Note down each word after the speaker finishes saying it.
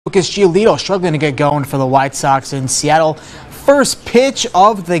Lucas Giolito struggling to get going for the White Sox in Seattle. First pitch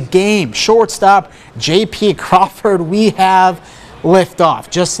of the game. Shortstop J.P. Crawford. We have liftoff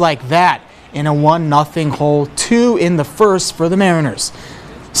just like that in a 1-0 hole. 2 in the first for the Mariners.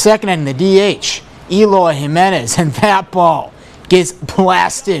 Second inning, the DH, Eloy Jimenez, and that ball gets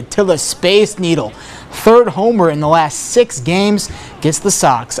blasted to the Space Needle. Third homer in the last 6 games gets the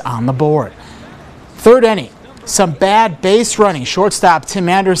Sox on the board. Third inning. Some bad base running. Shortstop Tim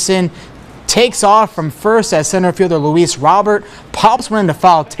Anderson takes off from first as center fielder Luis Robert pops one into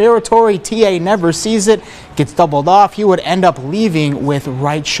foul territory. TA never sees it, gets doubled off. He would end up leaving with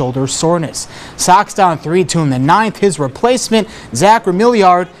right shoulder soreness. Sox down 3-2 in the 9th. His replacement, Zach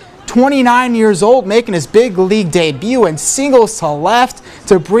Remillard, 29 years old, making his big league debut and singles to left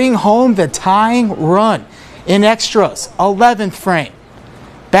to bring home the tying run. In extras, 11th frame.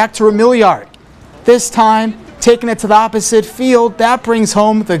 Back to Remillard. This time, taking it to the opposite field. That brings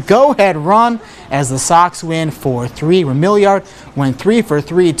home the go-ahead run as the Sox win 4-3. Remillard went 3 for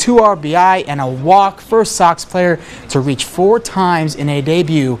 3, 2 RBI, and a walk. First Sox player to reach 4 times in a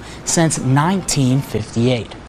debut since 1958.